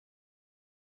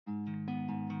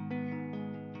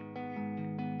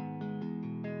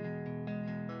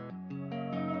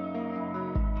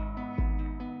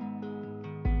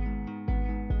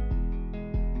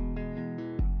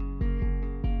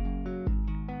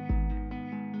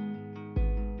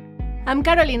I'm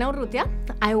Carolina Urrutia.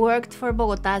 I worked for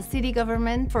Bogotá's city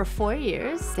government for 4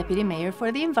 years, deputy mayor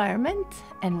for the environment,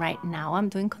 and right now I'm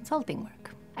doing consulting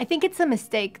work. I think it's a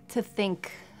mistake to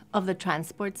think of the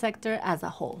transport sector as a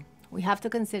whole. We have to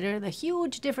consider the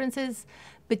huge differences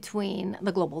between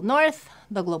the global north,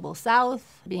 the global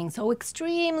south, being so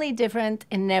extremely different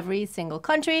in every single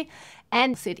country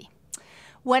and city.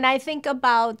 When I think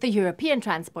about the European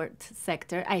transport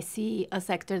sector, I see a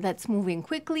sector that's moving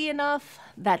quickly enough,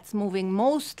 that's moving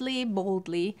mostly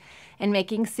boldly, and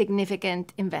making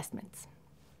significant investments.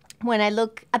 When I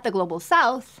look at the global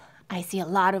south, I see a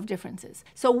lot of differences.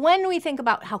 So when we think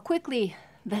about how quickly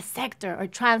the sector or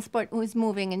transport is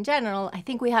moving in general, I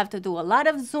think we have to do a lot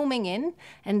of zooming in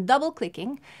and double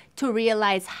clicking to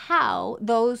realize how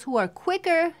those who are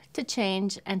quicker to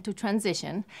change and to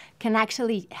transition can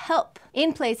actually help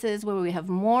in places where we have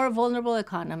more vulnerable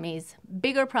economies,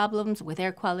 bigger problems with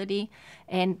air quality,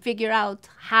 and figure out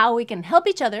how we can help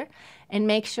each other and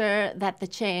make sure that the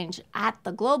change at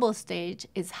the global stage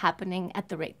is happening at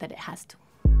the rate that it has to.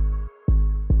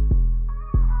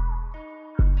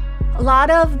 A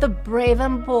lot of the brave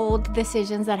and bold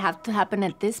decisions that have to happen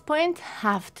at this point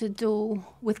have to do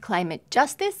with climate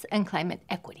justice and climate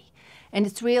equity. And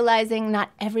it's realizing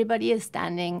not everybody is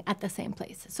standing at the same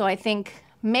place. So I think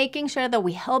making sure that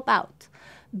we help out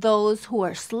those who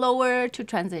are slower to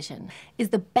transition is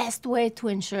the best way to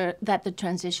ensure that the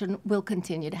transition will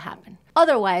continue to happen.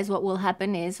 Otherwise, what will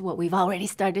happen is what we've already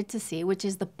started to see, which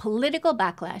is the political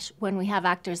backlash when we have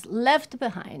actors left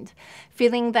behind,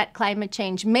 feeling that climate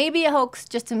change may be a hoax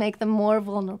just to make them more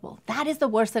vulnerable. That is the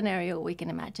worst scenario we can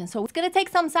imagine. So it's going to take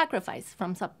some sacrifice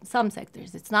from some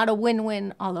sectors. It's not a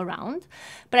win-win all around.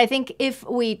 But I think if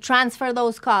we transfer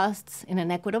those costs in an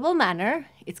equitable manner,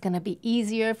 it's going to be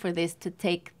easier for this to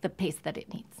take the pace that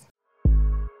it needs.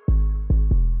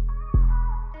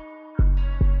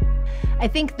 I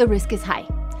think the risk is high,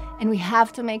 and we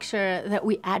have to make sure that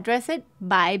we address it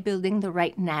by building the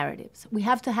right narratives. We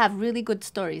have to have really good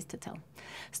stories to tell.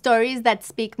 Stories that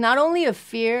speak not only of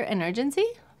fear and urgency,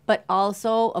 but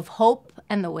also of hope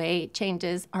and the way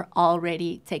changes are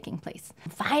already taking place.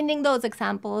 Finding those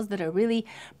examples that are really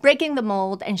breaking the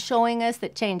mold and showing us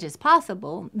that change is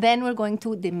possible, then we're going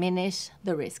to diminish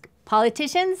the risk.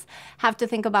 Politicians have to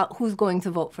think about who's going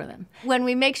to vote for them. When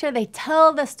we make sure they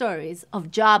tell the stories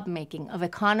of job making, of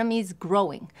economies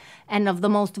growing, and of the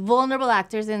most vulnerable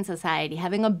actors in society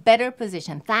having a better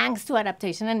position thanks to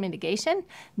adaptation and mitigation,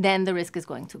 then the risk is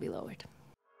going to be lowered.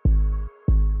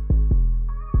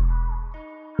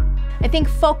 I think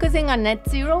focusing on net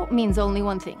zero means only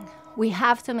one thing. We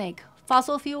have to make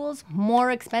fossil fuels more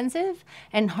expensive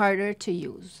and harder to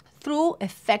use through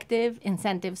effective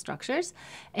incentive structures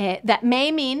that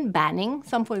may mean banning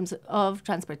some forms of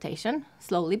transportation,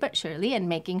 slowly but surely, and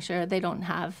making sure they don't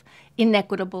have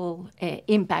inequitable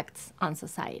impacts on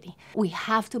society. We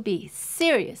have to be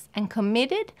serious and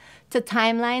committed to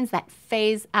timelines that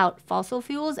phase out fossil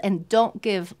fuels and don't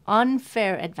give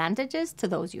unfair advantages to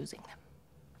those using them.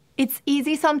 It's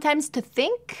easy sometimes to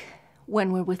think,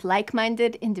 when we're with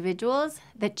like-minded individuals,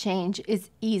 that change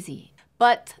is easy.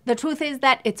 But the truth is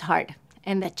that it's hard,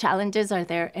 and that challenges are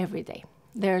there every day.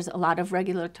 There's a lot of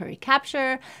regulatory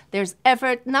capture. There's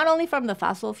effort, not only from the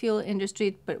fossil fuel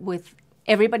industry, but with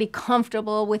everybody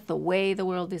comfortable with the way the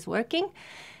world is working,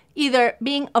 either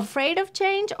being afraid of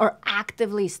change or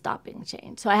actively stopping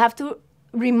change. So I have to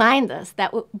remind us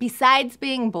that besides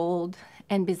being bold,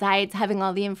 and besides having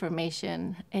all the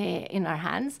information in our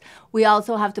hands, we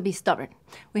also have to be stubborn.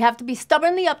 We have to be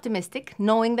stubbornly optimistic,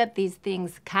 knowing that these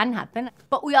things can happen.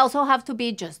 But we also have to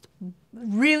be just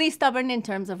really stubborn in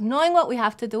terms of knowing what we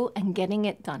have to do and getting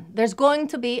it done. There's going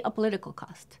to be a political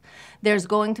cost. There's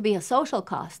going to be a social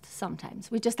cost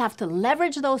sometimes. We just have to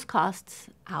leverage those costs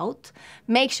out,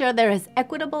 make sure they're as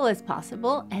equitable as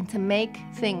possible, and to make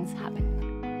things happen.